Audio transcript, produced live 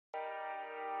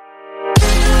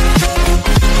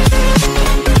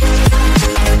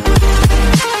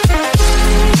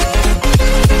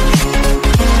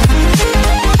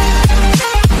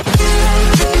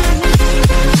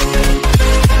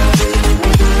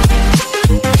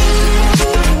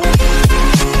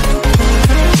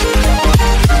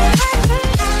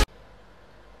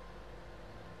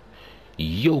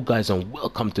Yo guys, and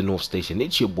welcome to NorthStation.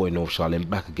 It's your boy North Charlene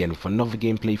back again with another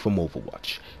gameplay from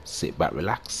Overwatch. Sit back,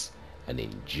 relax and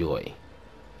enjoy.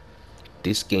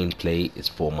 This gameplay is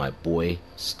for my boy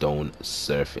Stone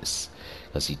Surface,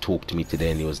 because he talked to me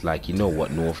today and he was like, you know what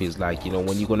North is like, you know,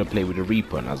 when you're gonna play with the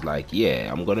Reaper. And I was like,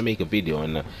 yeah, I'm gonna make a video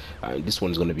and this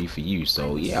one's gonna be for you.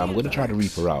 So yeah, I'm gonna try the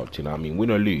Reaper out, you know what I mean, win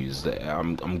or lose.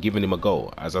 I'm giving him a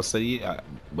go. As I say,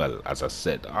 as I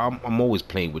said, I'm always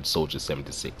playing with Soldier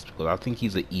 76 because I think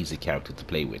he's an easy character to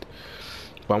play with,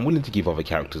 but I'm willing to give other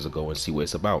characters a go and see what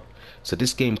it's about. So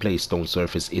this gameplay, Stone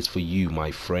Surface, is for you,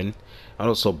 my friend. And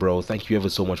also, bro, thank you ever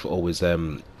so much for always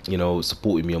you know,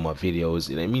 supporting me on my videos.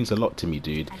 It means a lot to me,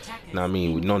 dude. You know what I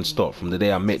mean? With non-stop from the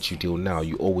day I met you till now,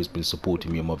 you always been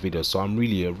supporting me on my videos, so I'm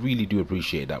really do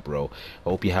appreciate that, bro. I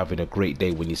hope you're having a great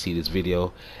day when you see this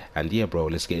video. And yeah, bro,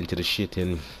 let's get into the shit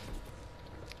and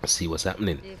see what's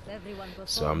happening.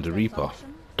 So I'm the Reaper.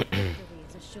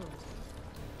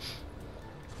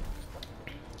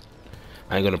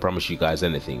 I ain't gonna promise you guys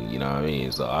anything, you know what I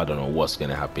mean? So I don't know what's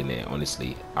gonna happen there.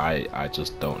 Honestly, I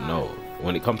just don't know.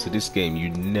 When it comes to this game,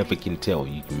 you never can tell.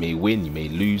 You may win, you may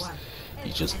lose.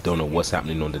 You just don't know what's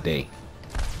happening on the day.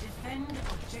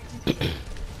 Right.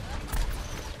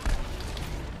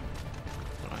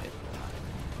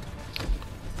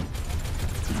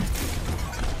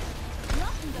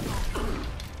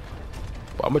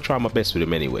 But I'm gonna try my best with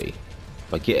him anyway.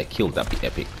 If I get a kill, that'd be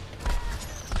epic.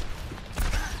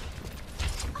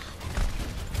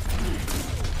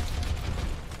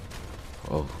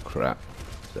 Oh crap,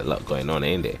 there's a lot going on,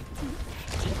 ain't there?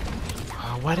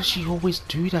 Oh, why does she always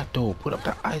do that though? Put up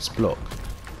that ice block.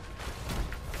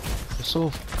 So,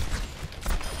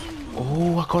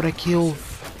 oh, I got a kill.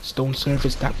 Stone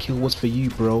Surface, that kill was for you,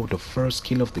 bro. The first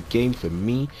kill of the game for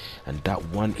me, and that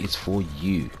one is for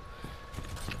you.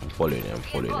 I'm following it, I'm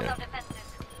following it.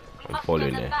 I'm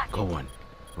following it. Go on,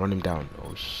 run him down.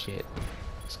 Oh shit,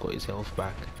 he's got his health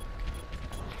back.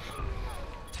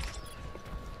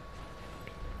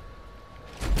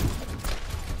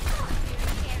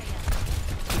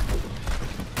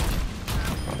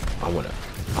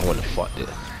 I wanna fuck this.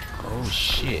 Oh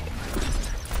shit.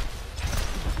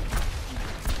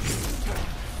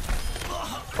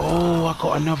 Oh, I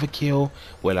got another kill.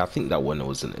 Well, I think that one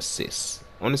was an assist.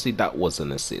 Honestly, that was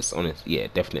an assist. Honestly, yeah,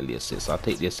 definitely assist. I'll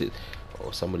take the assist.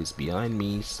 Oh, somebody's behind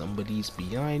me. Somebody's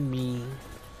behind me.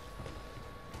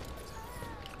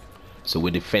 So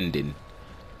we're defending.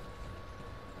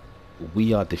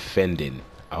 We are defending.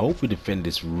 I hope we defend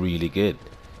this really good.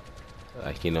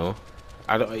 Like, you know.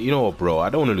 I don't, you know what, bro, I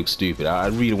don't want to look stupid. I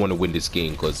really want to win this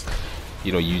game because,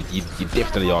 you know, you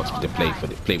definitely asked me to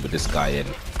play with this guy, and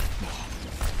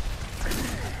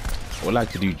I would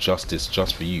like to do justice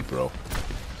just for you, bro.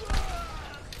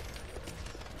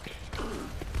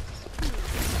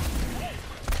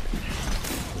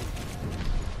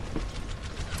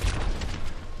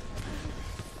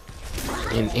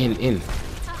 In.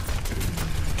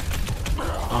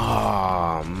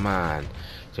 Oh man.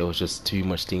 There was just too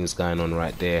much things going on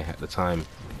right there at the time.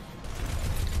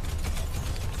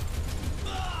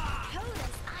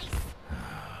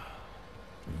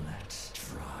 Let's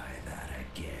try that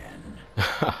again.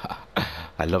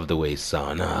 I love the way he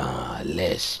sounds.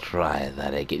 Let's try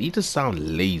that again. He just sounds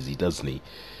lazy, doesn't he?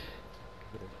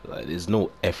 Like there's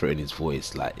no effort in his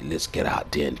voice. Like, let's get out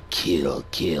there and kill.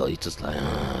 He's just like,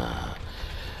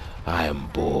 I am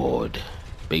bored.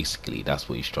 Basically, that's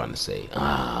what he's trying to say.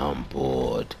 I'm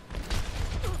bored.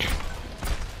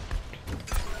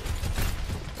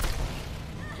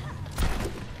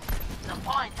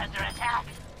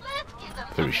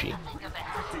 Where is she?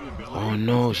 Oh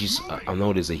no, she's. I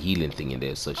know there's a healing thing in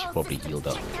there, so she probably healed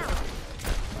up.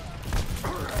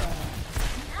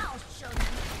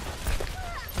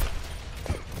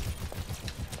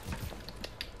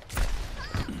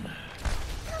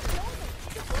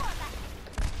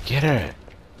 Get her.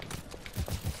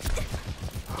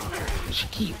 She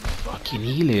keep fucking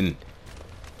healing.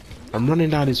 I'm running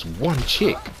down this one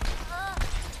chick.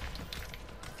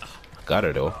 Got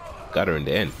her though. Got her in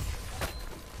the end.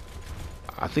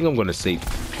 I think I'm gonna say. Die.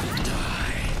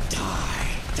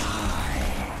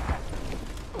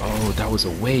 Oh, that was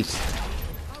a waste.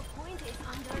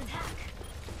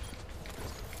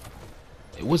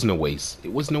 It wasn't a waste.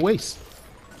 It wasn't a waste.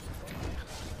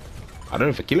 I don't know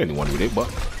if I kill anyone with it, but.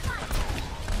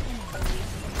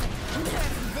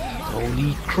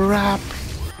 Holy crap!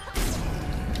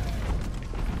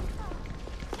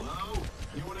 Hello?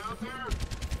 Anyone out there?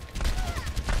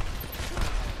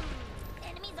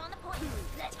 Enemies on the point.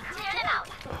 Let's clear them out.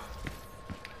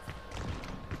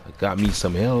 I got me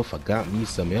some health.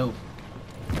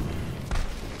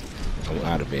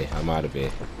 out of here. I'm out of here.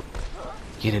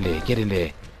 Get in there. Get in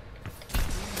there.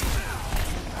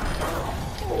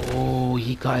 Oh,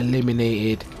 he got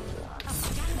eliminated.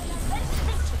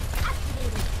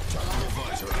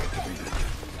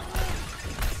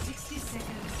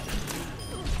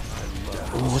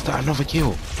 Oh, was that another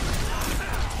kill?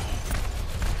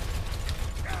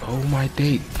 Oh my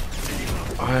day.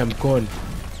 I am gone.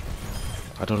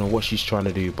 I don't know what she's trying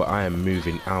to do, but I am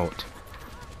moving out.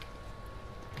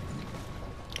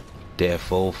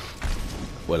 Death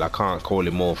off. Well, I can't call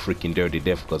him more freaking dirty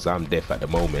death because I'm deaf at the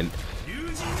moment.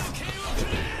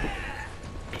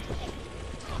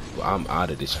 But I'm out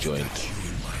of this joint.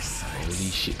 Holy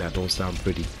shit, that don't sound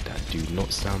pretty. That do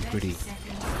not sound pretty.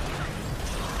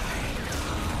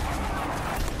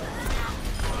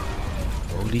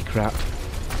 Holy crap.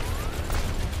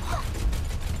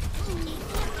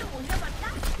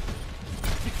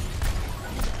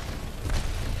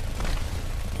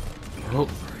 Oh.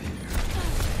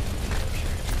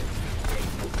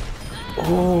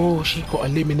 Oh, she got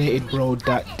eliminated, bro.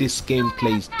 This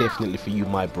gameplay is definitely for you,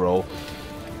 my bro.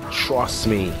 Trust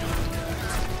me.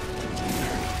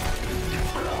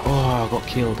 Oh, I got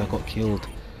killed. I got killed.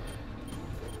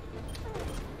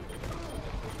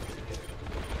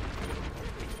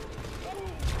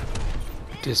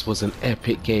 This was an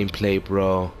epic gameplay,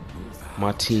 bro.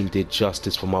 My team did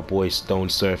justice for my boy Stone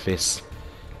Surface.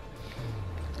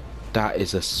 That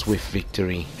is a swift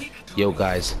victory. Yo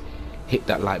guys, hit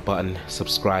that like button,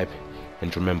 subscribe,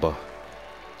 and remember,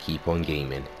 keep on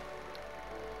gaming.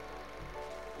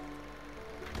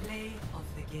 Play of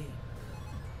the game.